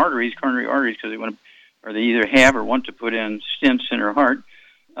problems with her arteries, coronary arteries, because they either have or want to put in stents in her heart.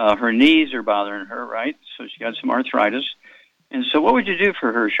 Her knees are bothering her, right? So she got some arthritis. And so what would you do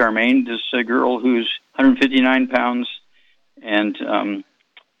for her, Charmaine, this girl who's 159 pounds and,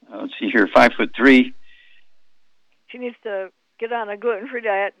 let's see here, 5'3"? She needs to get on a gluten-free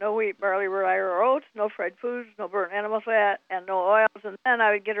diet, no wheat, barley, rye, or oats, no fried foods, no burnt animal fat, and no oils. And then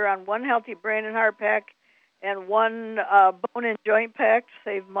I would get her on 1 healthy brain and heart pack and 1 bone and joint pack to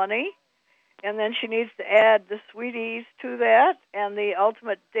save money. And then she needs to add the Sweeties to that and the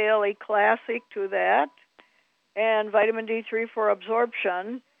Ultimate Daily Classic to that and vitamin D3 for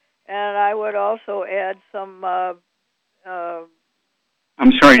absorption. And I would also add some...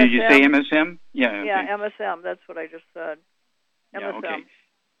 I'm sorry, MSM. Did you say MSM? Yeah, okay. Yeah, MSM. That's what I just said. MSM. Yeah, okay.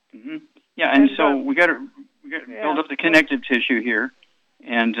 Mm-hmm. Yeah, and so we got to build up the connective tissue here.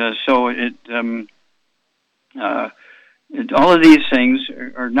 And so all of these things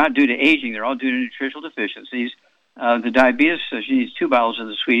are not due to aging. They're all due to nutritional deficiencies. The diabetes, she needs 2 bottles of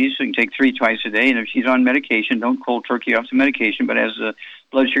the Sweeties, so you can take 3 twice a day. And if she's on medication, don't cold turkey off the medication. But as the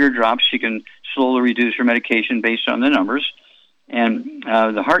blood sugar drops, she can slowly reduce her medication based on the numbers. And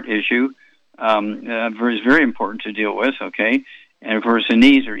the heart issue is very important to deal with, okay? And, of course, the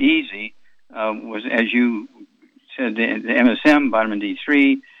knees are easy. Was, as you said, the MSM, vitamin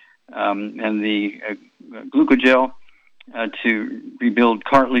D3, and the glucogel, to rebuild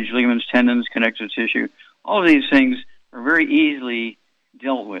cartilage, ligaments, tendons, connective tissue. All of these things are very easily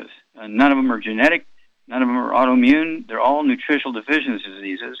dealt with. None of them are genetic. None of them are autoimmune. They're all nutritional deficiency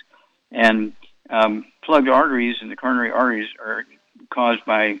diseases. And plugged arteries in the coronary arteries are caused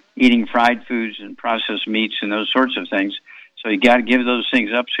by eating fried foods and processed meats and those sorts of things. So you got to give those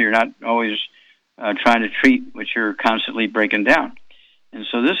things up so you're not always trying to treat what you're constantly breaking down. And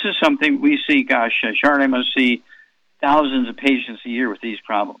so this is something we see, Charlotte must see thousands of patients a year with these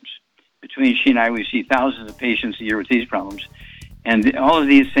problems. Between she and I, we see thousands of patients a year with these problems. And all of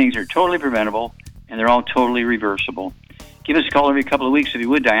these things are totally preventable, and they're all totally reversible. Give us a call every couple of weeks if you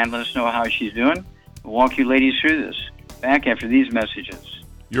would, Diane. Let us know how she's doing. We'll walk you ladies through this. Back after these messages.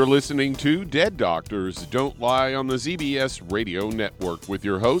 You're listening to Dead Doctors Don't Lie on the ZBS Radio Network with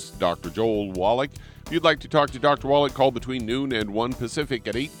your host, Dr. Joel Wallach. If you'd like to talk to Dr. Wallach, call between noon and 1 Pacific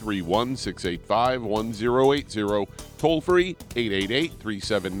at 831-685-1080. Toll free,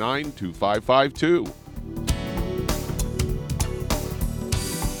 888-379-2552.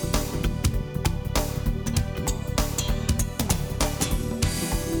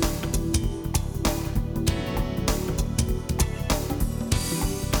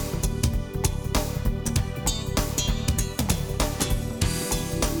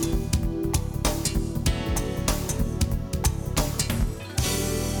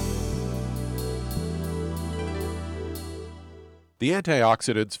 The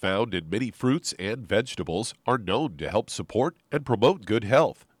antioxidants found in many fruits and vegetables are known to help support and promote good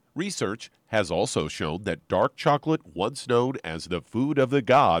health. Research has also shown that dark chocolate, once known as the food of the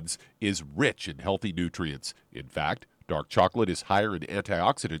gods, is rich in healthy nutrients. In fact, dark chocolate is higher in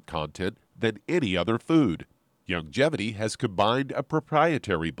antioxidant content than any other food. Youngevity has combined a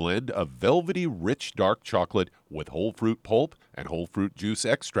proprietary blend of velvety rich dark chocolate with whole fruit pulp and whole fruit juice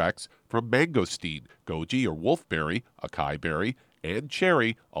extracts from mangosteen, goji or wolfberry, acai berry, and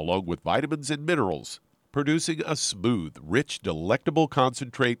cherry, along with vitamins and minerals, producing a smooth, rich, delectable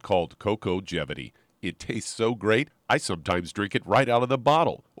concentrate called Cocogevity. It tastes so great, I sometimes drink it right out of the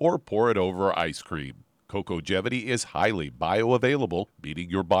bottle or pour it over ice cream. Cocogevity is highly bioavailable, meaning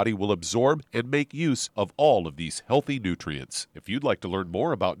your body will absorb and make use of all of these healthy nutrients. If you'd like to learn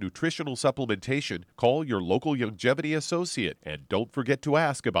more about nutritional supplementation, call your local Youngevity associate, and don't forget to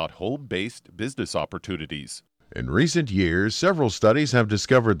ask about home-based business opportunities. In recent years, several studies have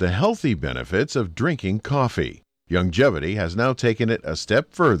discovered the healthy benefits of drinking coffee. Youngevity has now taken it a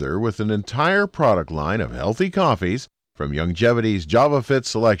step further with an entire product line of healthy coffees from Youngevity's JavaFit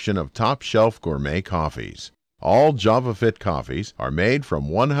selection of top-shelf gourmet coffees. All JavaFit coffees are made from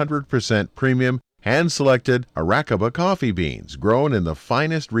 100% premium, hand-selected Arabica coffee beans grown in the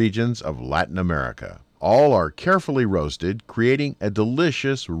finest regions of Latin America. All are carefully roasted, creating a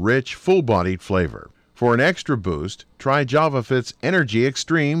delicious, rich, full-bodied flavor. For an extra boost, try JavaFit's Energy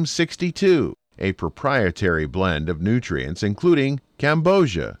Extreme 62, a proprietary blend of nutrients including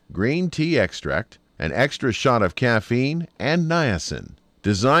Cambogia, green tea extract, an extra shot of caffeine, and niacin.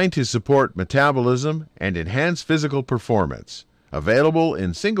 Designed to support metabolism and enhance physical performance. Available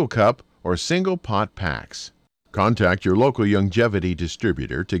in single cup or single pot packs. Contact your local Youngevity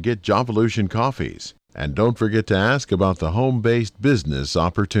distributor to get Jovolution coffees. And don't forget to ask about the home-based business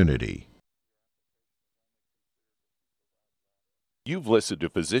opportunity. You've listened to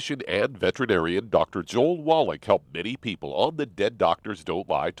physician and veterinarian Dr. Joel Wallach help many people on the Dead Doctors Don't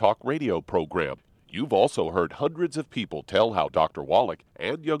Lie talk radio program. You've also heard hundreds of people tell how Dr. Wallach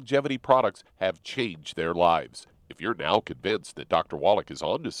and Youngevity products have changed their lives. If you're now convinced that Dr. Wallach is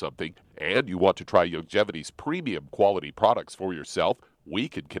onto something and you want to try Youngevity's premium quality products for yourself, we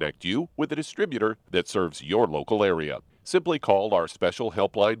can connect you with a distributor that serves your local area. Simply call our special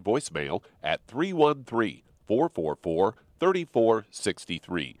helpline voicemail at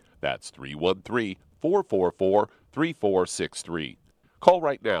 313-444-3463. That's 313-444-3463. Call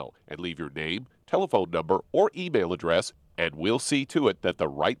right now and leave your name, telephone number, or email address, and we'll see to it that the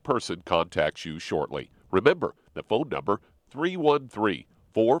right person contacts you shortly. Remember, the phone number,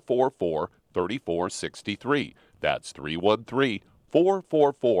 313-444-3463. That's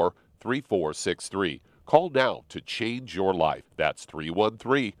 313-444-3463. Call now to change your life. That's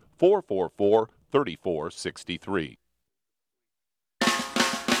 313-444-3463.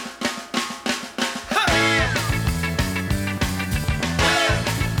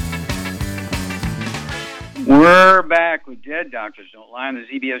 We're back with Dead Doctors Don't Lie on the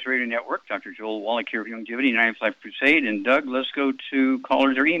ZBS Radio Network. Dr. Joel Wallach here with Youngevity, 9th Life Crusade. And Doug, let's go to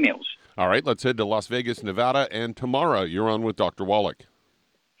callers or emails. All right, let's head to Las Vegas, Nevada. And Tamara, you're on with Dr. Wallach.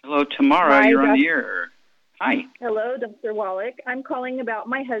 Hello, Tamara. Hi, you're on the air. Hi. Hello, Dr. Wallach. I'm calling about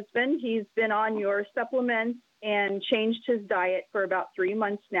my husband. He's been on your supplements and changed his diet for about 3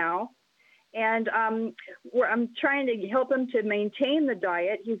 months now. And I'm trying to help him to maintain the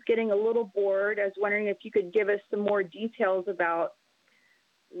diet. He's getting a little bored. I was wondering if you could give us some more details about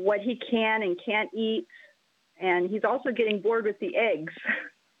what he can and can't eat. And he's also getting bored with the eggs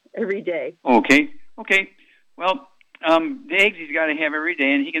every day. Okay. Well, the eggs he's got to have every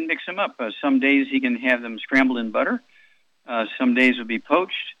day, and he can mix them up. Some days he can have them scrambled in butter. Some days will be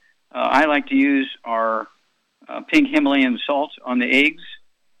poached. I like to use our pink Himalayan salt on the eggs.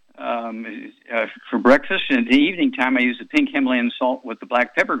 For breakfast, and at the evening time, I use the pink Himalayan salt with the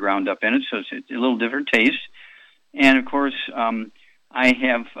black pepper ground up in it, so it's a little different taste. And, of course, I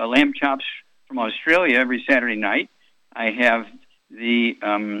have lamb chops from Australia every Saturday night. I have the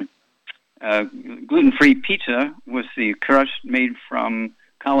gluten-free pizza with the crust made from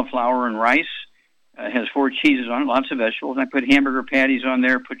cauliflower and rice. It has 4 cheeses on it, lots of vegetables. I put hamburger patties on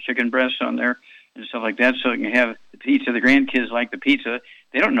there, put chicken breasts on there, and stuff like that, so I can have the pizza. The grandkids like the pizza.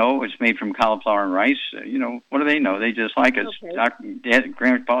 They don't know it's made from cauliflower and rice. What do they know? They just like it. Okay. Dad,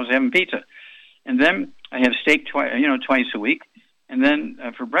 grandpa's having pizza. And then I have steak twice a week. And then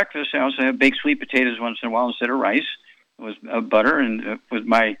for breakfast, I also have baked sweet potatoes once in a while instead of rice with butter. And with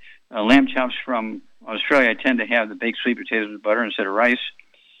my lamb chops from Australia, I tend to have the baked sweet potatoes with butter instead of rice.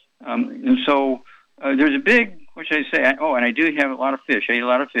 And so there's a big, what should I say? And I do have a lot of fish. I eat a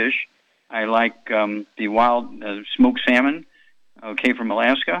lot of fish. I like the wild smoked salmon, from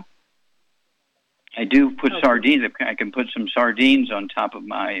Alaska. I do put sardines. I can put some sardines on top of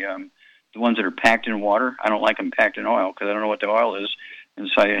my the ones that are packed in water. I don't like them packed in oil because I don't know what the oil is, and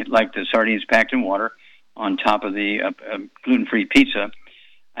so I like the sardines packed in water on top of the gluten-free pizza.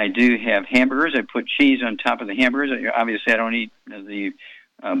 I do have hamburgers. I put cheese on top of the hamburgers. Obviously, I don't eat the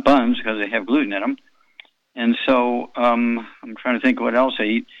buns because they have gluten in them. And so I'm trying to think of what else I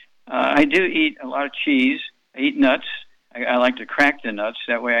eat. I do eat a lot of cheese. I eat nuts. I like to crack the nuts.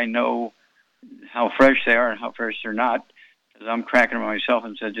 That way I know how fresh they are and how fresh they're not, because I'm cracking them myself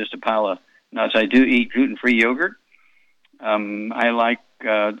instead of just a pile of nuts. I do eat gluten-free yogurt. I like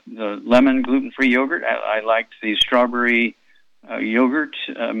the lemon gluten-free yogurt. I like the strawberry yogurt.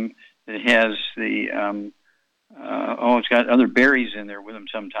 It has the, it's got other berries in there with them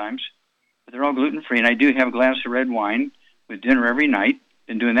sometimes. But they're all gluten-free. And I do have a glass of red wine with dinner every night.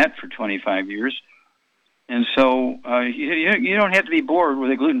 Been doing that for 25 years. And so you don't have to be bored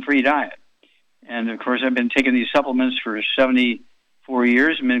with a gluten-free diet. And, of course, I've been taking these supplements for 74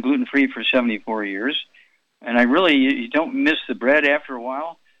 years. I've been gluten-free for 74 years. And I really, you don't miss the bread after a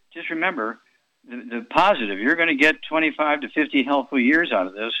while. Just remember the positive. You're going to get 25 to 50 healthful years out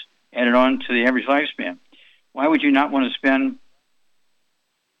of this, added on to the average lifespan. Why would you not want to spend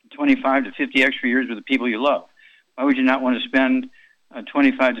 25 to 50 extra years with the people you love? Why would you not want to spend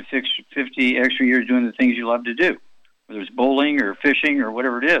 25 to 50 extra years doing the things you love to do, whether it's bowling or fishing or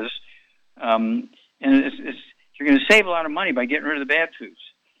whatever it is? And you're going to save a lot of money by getting rid of the bad foods.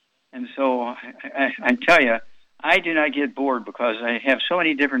 And so I tell you, I do not get bored because I have so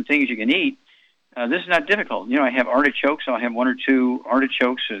many different things you can eat. This is not difficult. You know, I have artichokes. I'll have 1 or 2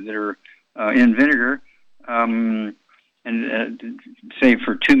 artichokes that are in vinegar, and say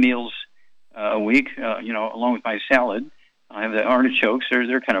for 2 meals a week, along with my salad. I have the artichokes.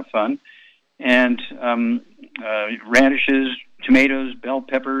 They're kind of fun. And radishes, tomatoes, bell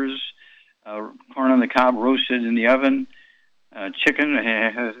peppers, corn on the cob roasted in the oven, chicken.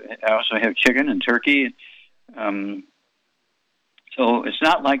 I also have chicken and turkey. So it's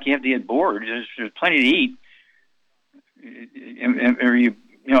not like you have to get bored. There's plenty to eat. Are you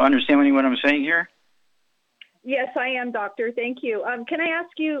understanding what I'm saying here? Yes, I am, Doctor. Thank you. Can I ask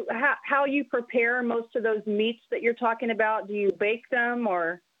you how you prepare most of those meats that you're talking about? Do you bake them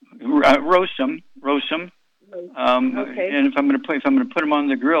or roast them? Okay. And if I'm going to put them on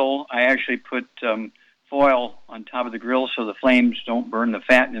the grill, I actually put foil on top of the grill so the flames don't burn the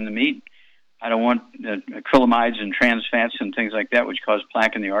fat in the meat. I don't want acrylamides and trans fats and things like that, which cause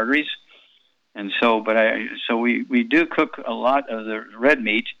plaque in the arteries. And so, we do cook a lot of the red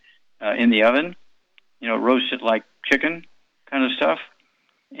meat in the oven. Roast it like chicken kind of stuff.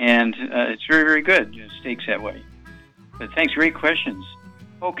 And it's very, very good. Steaks that way. But thanks, great questions.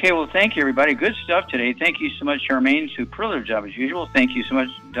 Okay, well, thank you, everybody. Good stuff today. Thank you so much, Charmaine. Superlative job as usual. Thank you so much,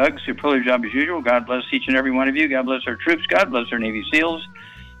 Doug. Superlative job as usual. God bless each and every one of you. God bless our troops. God bless our Navy SEALs.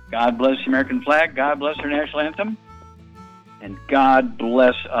 God bless the American flag. God bless our national anthem. And God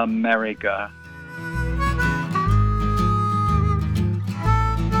bless America.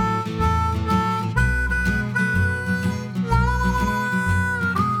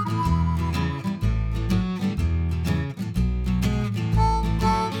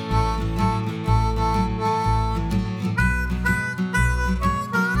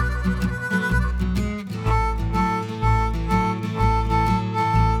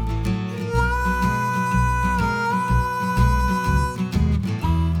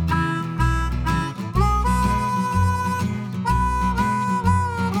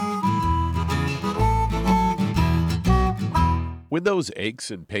 When those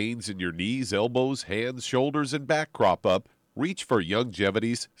aches and pains in your knees, elbows, hands, shoulders, and back crop up, reach for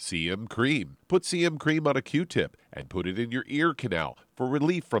Youngevity's CM Cream. Put CM Cream on a Q-tip and put it in your ear canal for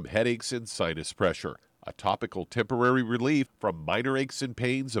relief from headaches and sinus pressure. A topical temporary relief from minor aches and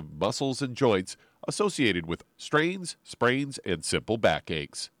pains of muscles and joints associated with strains, sprains, and simple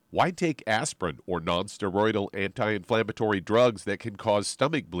backaches. Why take aspirin or non-steroidal anti-inflammatory drugs that can cause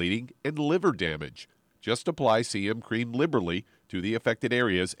stomach bleeding and liver damage? Just apply CM Cream liberally to the affected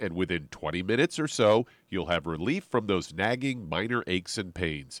areas, and within 20 minutes or so, you'll have relief from those nagging minor aches and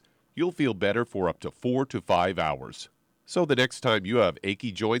pains. You'll feel better for up to 4 to 5 hours. So the next time you have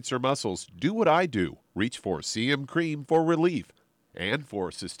achy joints or muscles, do what I do. Reach for CM Cream for relief. And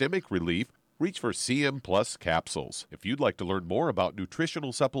for systemic relief, reach for CM Plus capsules. If you'd like to learn more about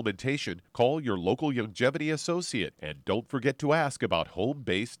nutritional supplementation, call your local Youngevity associate, and don't forget to ask about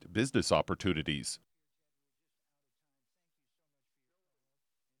home-based business opportunities.